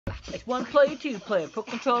It's one player, two player. Put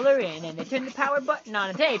controller in, and they turn the power button on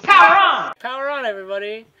and say, "Power on!" Power on,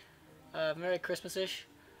 everybody. Merry Christmas-ish.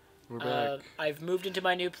 We're back. I've moved into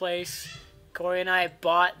my new place. Corey and I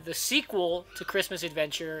bought the sequel to Christmas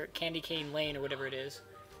Adventure, Candy Cane Lane, or whatever it is.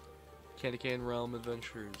 Candy Cane Realm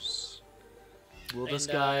Adventures. Will this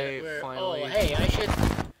guy finally... Oh, hey, I should...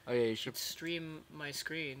 Oh, yeah, you should... stream my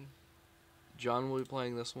screen. John will be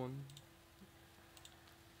playing this one.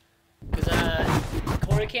 Because,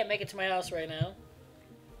 Corey can't make it to my house right now.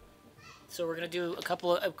 So we're going to do a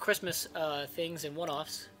couple of Christmas things and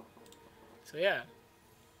one-offs. So, yeah.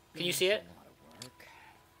 Can you see it?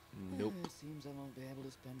 Nope.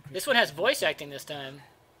 This one has voice acting this time.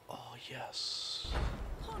 Oh, yes.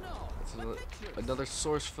 That's another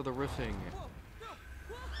source for the riffing.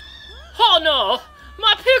 Oh, no!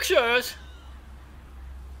 My pictures!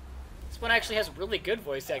 This one actually has really good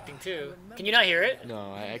voice acting, too. Can you not hear it?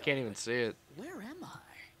 No, I can't even see it. Where am I?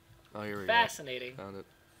 Oh, here we Fascinating. go. Found it.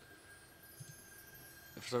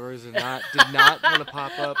 For some reason, did not want to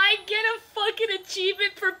pop up. I get a fucking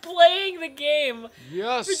achievement for playing the game.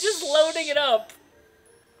 Yes. For just loading it up.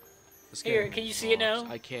 This Here, game can you see it now?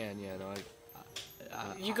 I can, yeah. No,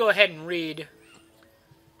 You go ahead and read.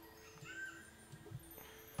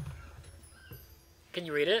 Can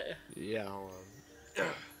you read it? Yeah, hold on.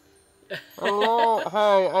 Hello,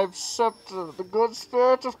 hey, I've accepted the good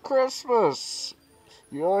spirit of Christmas.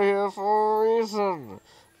 You're here for a reason.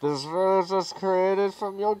 This village was created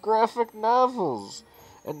from your graphic novels,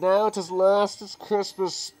 and now it has lost its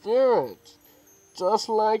Christmas spirit, just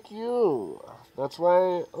like you. That's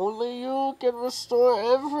why only you can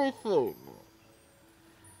restore everything.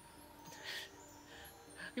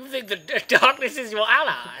 You think the darkness is your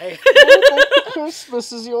ally?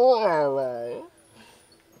 Christmas is your ally.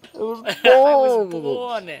 I was born, I was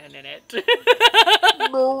born in it.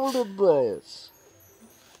 molded by it.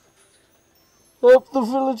 Help the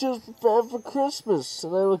villagers prepare for Christmas,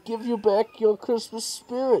 and I will give you back your Christmas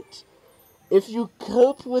spirit. If you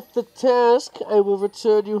cope with the task, I will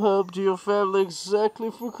return you home to your family exactly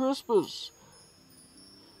for Christmas.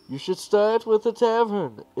 You should start with a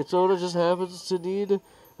tavern. Its owner just happens to need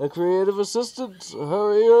a creative assistant.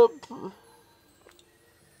 Hurry up.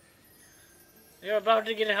 You're about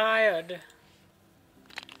to get hired.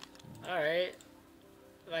 Alright.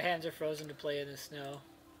 My hands are frozen to play in the snow.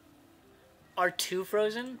 Are two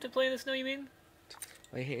frozen to play in the snow, you mean?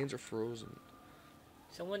 My hands are frozen.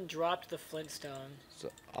 Someone dropped the Flintstone.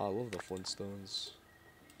 I love the Flintstones.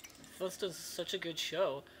 Flintstones is such a good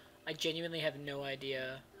show. I genuinely have no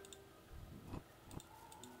idea.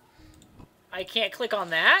 I can't click on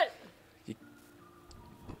that?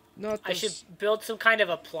 Not I should build some kind of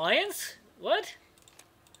appliance? What?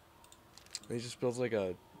 He just builds like a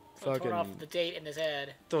I'll fucking... turn off the date in his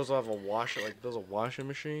head. Throws off a washer, like there's a washing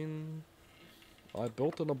machine. I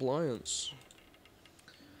built an appliance.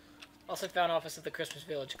 Also found office at the Christmas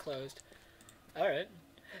Village closed. Alright.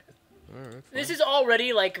 Alright. This is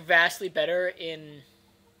already, like, vastly better in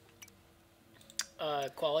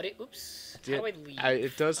quality. Oops. How do I leave?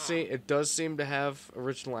 It does seem to have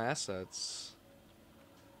original assets.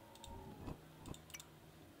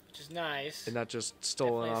 Which is nice. And not just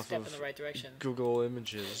stolen Definitely a off step of in the right direction. Google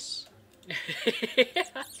Images.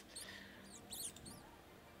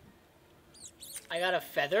 I got a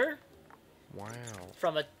feather. Wow.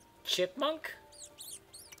 From a chipmunk.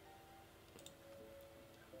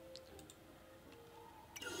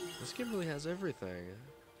 This game really has everything.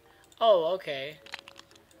 Oh, okay.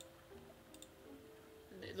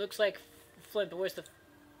 It looks like Flint, but where's the...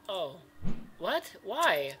 Oh. What?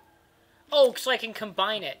 Why? Oh, so I can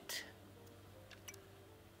combine it.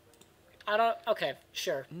 I don't... Okay,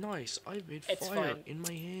 sure. Nice. I made It's fire fine. in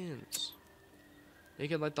my hands. You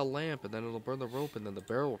can light the lamp, and then it'll burn the rope, and then the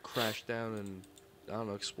barrel will crash down and, I don't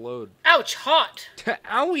know, explode. Ouch, hot!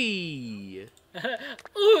 Owie!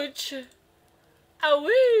 Ouch!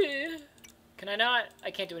 Owie! Can I not? I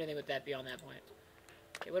can't do anything with that beyond that point.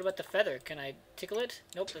 Okay, what about the feather? Can I tickle it?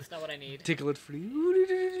 Nope, that's not what I need. Tickle it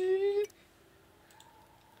free.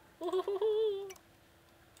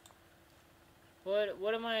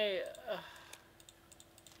 What am I...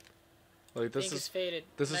 Like, this ink is faded.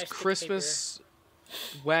 This Can I is stick Christmas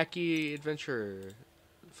wacky adventure.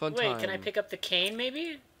 Fun time. Wait, can I pick up the cane,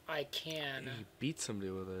 maybe? I can. He beat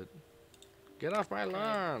somebody with it. Get off my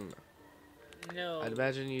lawn! No. I'd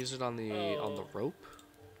imagine you use it on the rope.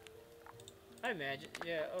 I imagine.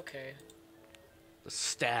 Yeah. Okay. The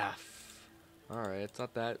staff. All right, it's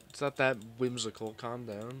not that whimsical. Calm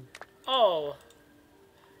down. Oh.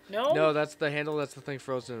 No. No, that's the handle. That's the thing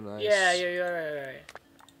frozen in ice. Yeah, you're right.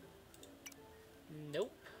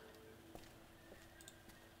 Nope.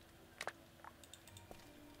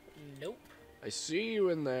 Nope. I see you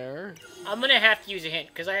in there. I'm gonna have to use a hint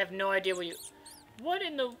because I have no idea what you. What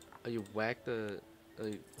in the? Oh, you whack the. What?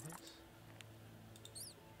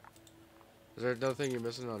 Is there another thing you're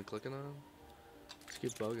missing on clicking on them? Just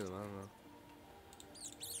keep bugging them. I don't know.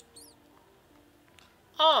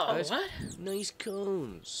 Oh, Nice, what? nice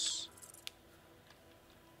cones.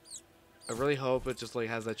 I really hope it just like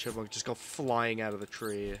has that chipmunk just go flying out of the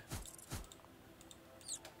tree.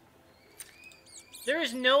 There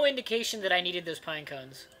is no indication that I needed those pine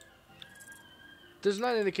cones. There's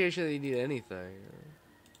not an indication that you need anything.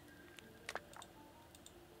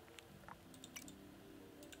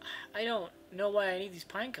 I don't know why I need these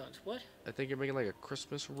pine cones. What? I think you're making like a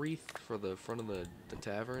Christmas wreath for the front of the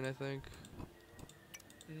tavern, I think.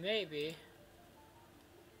 Maybe.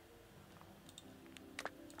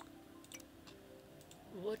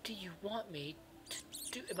 What do you want me to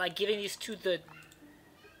do? Am I giving these to the...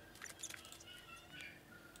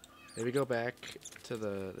 Maybe go back to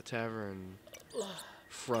the tavern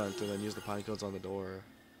front and then use the pine cones on the door.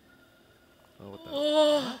 Oh, what the...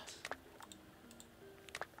 What?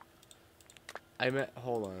 I meant...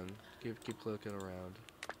 Hold on. Keep clicking around.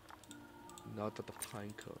 Not at the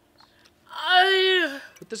pine cones.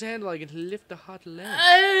 With this handle, I can lift the hot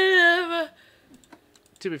lamp.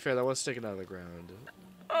 To be fair, that was sticking out of the ground.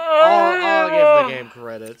 I'll give the game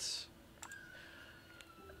credits.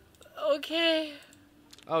 Okay.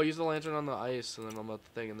 Oh, use the lantern on the ice, and then on the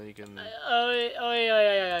thing, and then you can...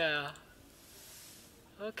 yeah.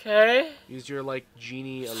 Okay. Use your, like,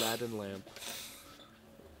 genie Aladdin lamp.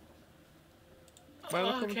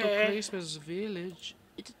 Welcome to Christmas Village.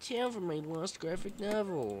 It's a town from my lost graphic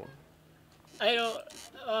novel. I don't...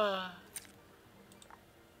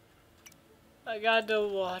 I got the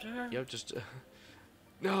water. Yep, just...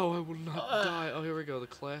 no, I will not die. Oh, here we go, the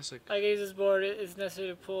classic. I guess this board is necessary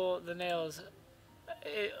to pull the nails.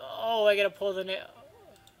 I gotta pull the nail.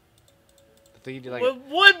 The thing you do, like...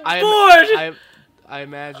 What board? I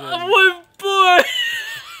imagine... What board?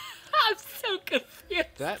 I'm so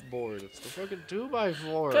confused. That board, it's the fucking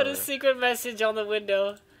 2x4. Put a secret message on the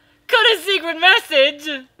window. Cut a secret message!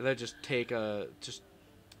 And then just takes a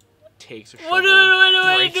shovel. What do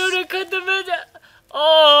I do to cut the message?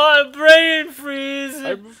 Oh, brain freeze!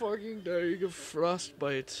 I'm fucking dying of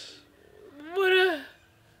frostbite. What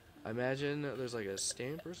I imagine there's like a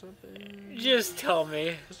stamp or something. Just tell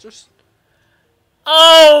me. It's just...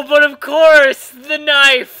 Oh, but of course, the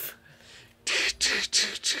knife!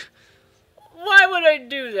 Why would I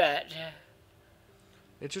do that?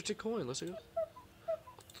 Interesting coin, let's see.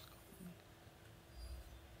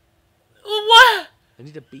 What? I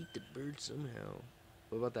need to beat the bird somehow.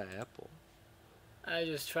 What about that apple? I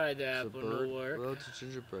just tried the apple, no work. What about the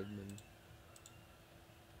gingerbread man?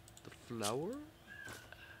 The flower?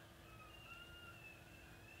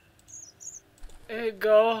 There you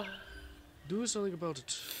go. Do something about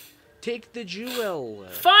it. Take the jewel.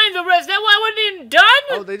 Find the rest. That why I wasn't even done?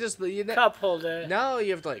 Oh, they just... Cup holder. Now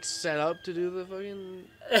you have to like set up to do the fucking...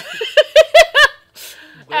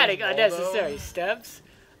 Adding unnecessary steps.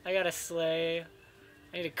 I got a sleigh.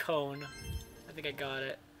 I need a cone. I think I got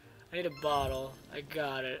it. I need a bottle. I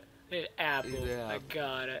got it. I need an apple. Yeah. I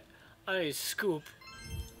got it. I need a scoop.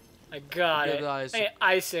 I got it. I need an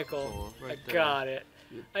icicle. Right I got it.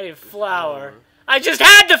 I need a flower. flower. I just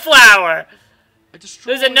had the flower!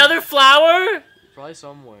 There's another flower? Probably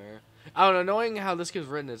somewhere. I don't know, knowing how this game's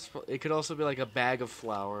written, it could also be like a bag of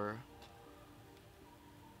flour.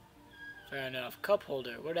 Fair enough. Cup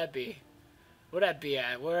holder. Where'd that be? Where'd that be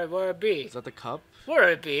at? Where'd it be? Is that the cup? Where'd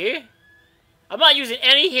it be? I'm not using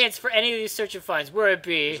any hints for any of these search and finds. Where'd it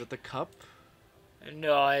be? Is it the cup?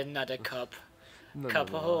 No, not a cup. No,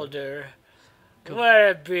 Cup no. holder.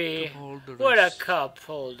 Where'd it be? Cup holder Where'd a is- cup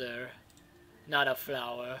holder? Not a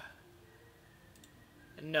flower.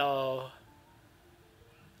 No.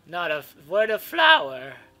 Not a... Where'd a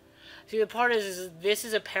flower? See, the part is this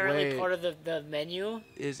is apparently Wait. part of the menu.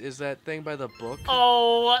 Is that thing by the book?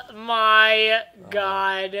 Oh my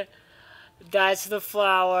god. That's the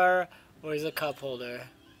flower. Where's the cup holder?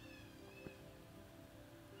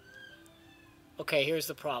 Okay, here's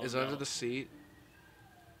the problem. Is it under though. the seat?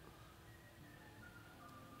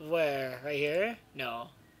 Where? Right here? No.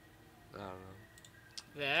 I don't know.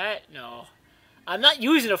 That? No. I'm not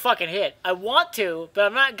using a fucking hit. I want to, but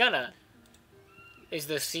I'm not gonna. Is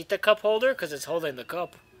the seat the cup holder? Because it's holding the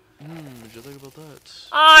cup. What'd you think about that?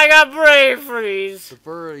 I got brain freeze. The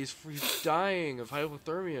bird, he's dying of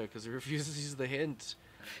hypothermia because he refuses to use the hint.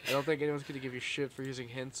 I don't think anyone's gonna give you shit for using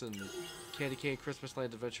hints in Candy Cane Christmas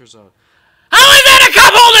Land Adventure Zone. How is that a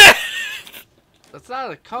cup holder? That's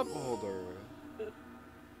not a cup holder.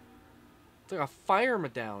 It's like a fire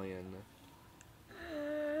medallion.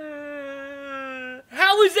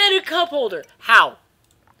 How is that a cup holder? How?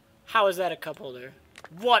 How is that a cup holder?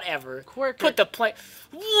 Whatever. Put the plate.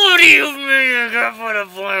 What do you mean you can put a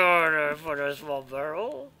plate order for the small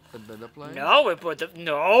barrel? The plate? No, we put the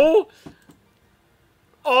no.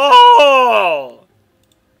 Oh.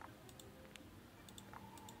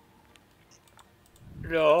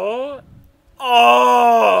 No.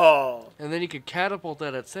 Oh. And then you could catapult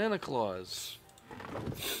that at Santa Claus.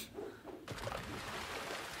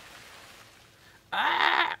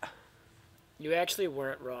 Ah! You actually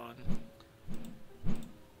weren't wrong.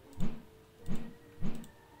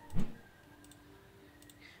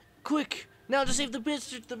 Quick! Now to save the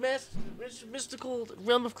mystical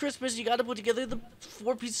realm of Christmas, you gotta put together the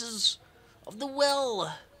 4 pieces of the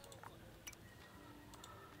well.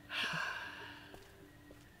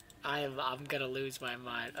 I'm gonna lose my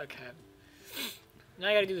mind. Okay. Now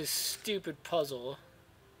I gotta do this stupid puzzle.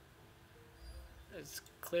 It's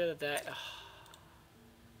clear that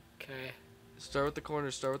okay. Start with the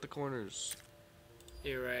corners, start with the corners.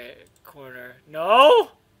 You're right. Corner.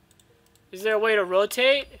 No? Is there a way to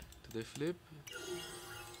rotate? Do they flip?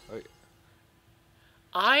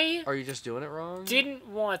 Are you just doing it wrong? Didn't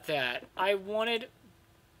want that. I wanted...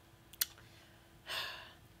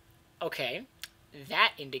 Okay.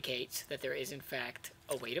 That indicates that there is, in fact,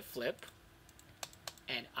 a way to flip.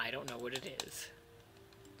 And I don't know what it is.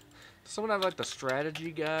 Does someone have, like, the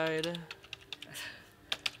strategy guide?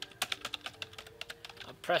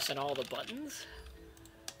 I'm pressing all the buttons.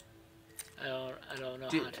 I don't know how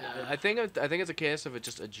to... I think it's a case of it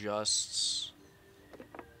just adjusts.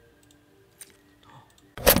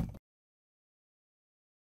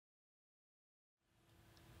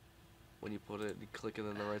 When you put it, you click it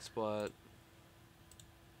in the right spot.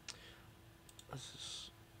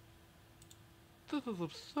 This is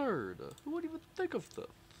absurd. Who would even think of this?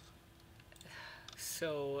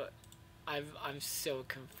 So, I'm so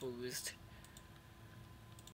confused.